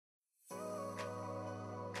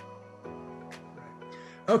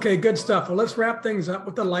Okay, good stuff. Well, let's wrap things up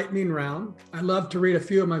with the lightning round. I love to read a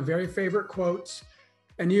few of my very favorite quotes.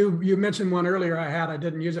 And you mentioned one earlier I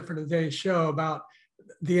didn't use it for today's show about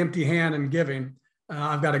the empty hand and giving.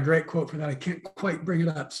 I've got a great quote for that. I can't quite bring it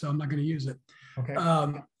up, so I'm not going to use it. Okay.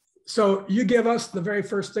 So you give us the very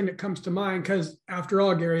first thing that comes to mind, because after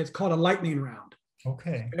all, Gary, it's called a lightning round.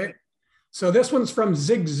 Okay. So this one's from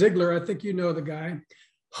Zig Ziglar. I think you know the guy.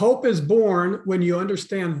 Hope is born when you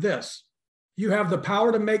understand this. You have the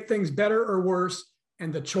power to make things better or worse,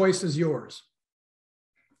 and the choice is yours.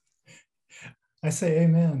 I say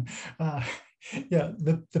amen. Yeah,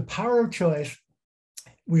 the power of choice,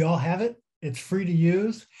 we all have it. It's free to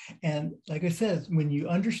use. And like I said, when you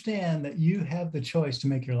understand that you have the choice to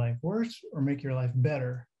make your life worse or make your life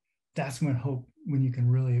better, that's when you can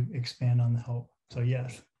really expand on the hope. So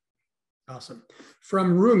yes. Awesome.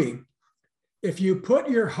 From Rumi, if you put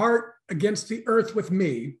your heart against the earth with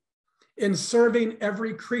me, in serving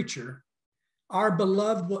every creature, our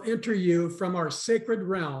beloved will enter you from our sacred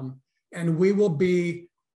realm, and we will be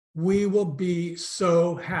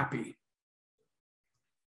so happy.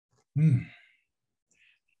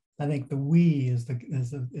 I think the "we" is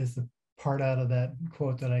the part out of that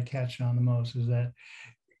quote that I catch on the most, is that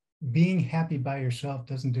being happy by yourself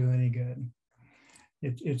doesn't do any good.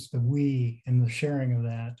 It's the "we" and the sharing of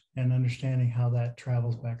that and understanding how that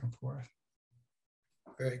travels back and forth.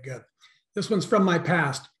 Very good. This one's from my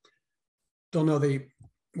past. Don't know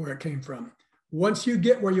where it came from. Once you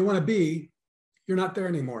get where you want to be, you're not there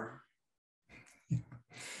anymore.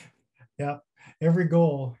 Yeah. Every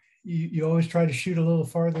goal, you always try to shoot a little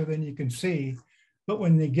farther than you can see, but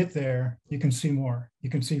when they get there, you can see more, you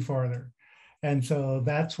can see farther. And so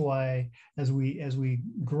that's why as we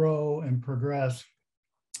grow and progress,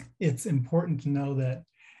 it's important to know that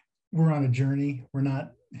we're on a journey. We're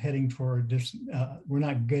not heading toward we're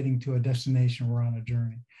not getting to a destination. We're on a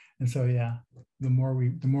journey. And so, yeah, the more we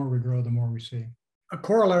grow, the more we see. A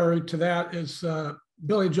corollary to that is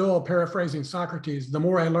Billy Joel paraphrasing Socrates: the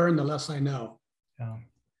more I learn, the less I know. Yeah.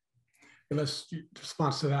 Let's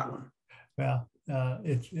response to that one. Well,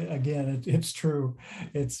 it's true.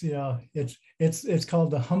 It's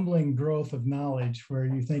called the humbling growth of knowledge, where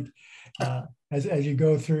you think as you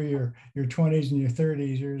go through your 20s and your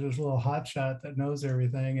 30s, you're this little hotshot that knows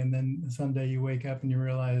everything, and then someday you wake up and you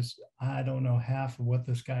realize, I don't know half of what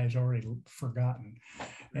this guy has already forgotten.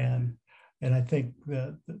 And I think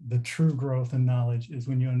the true growth in knowledge is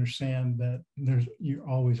when you understand that you're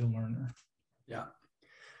always a learner. Yeah.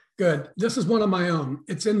 Good. This is one of my own.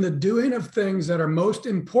 It's in the doing of things that are most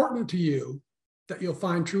important to you that you'll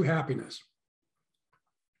find true happiness.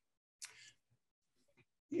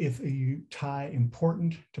 If you tie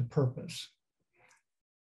important to purpose,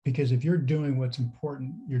 because if you're doing what's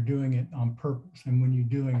important, you're doing it on purpose. And when you're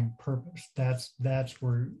doing purpose, that's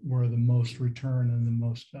where the most return and the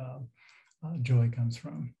most joy comes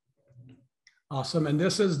from. Awesome. And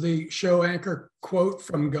this is the show anchor quote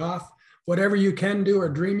from Goff. Whatever you can do or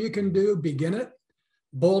dream you can do, begin it.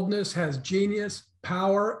 Boldness has genius,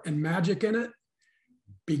 power, and magic in it.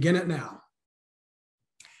 Begin it now.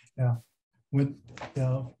 Yeah.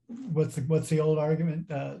 What's the old argument?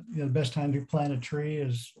 The best time to plant a tree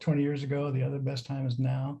is 20 years ago. The other best time is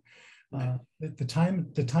now. The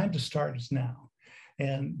time to start is now,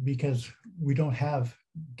 and because we don't have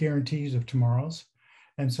guarantees of tomorrows.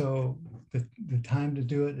 And so the time to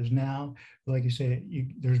do it is now. Like you say,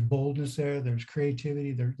 there's boldness there, there's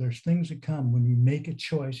creativity, there's things that come when you make a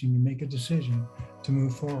choice and you make a decision to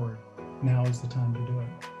move forward. Now is the time to do it.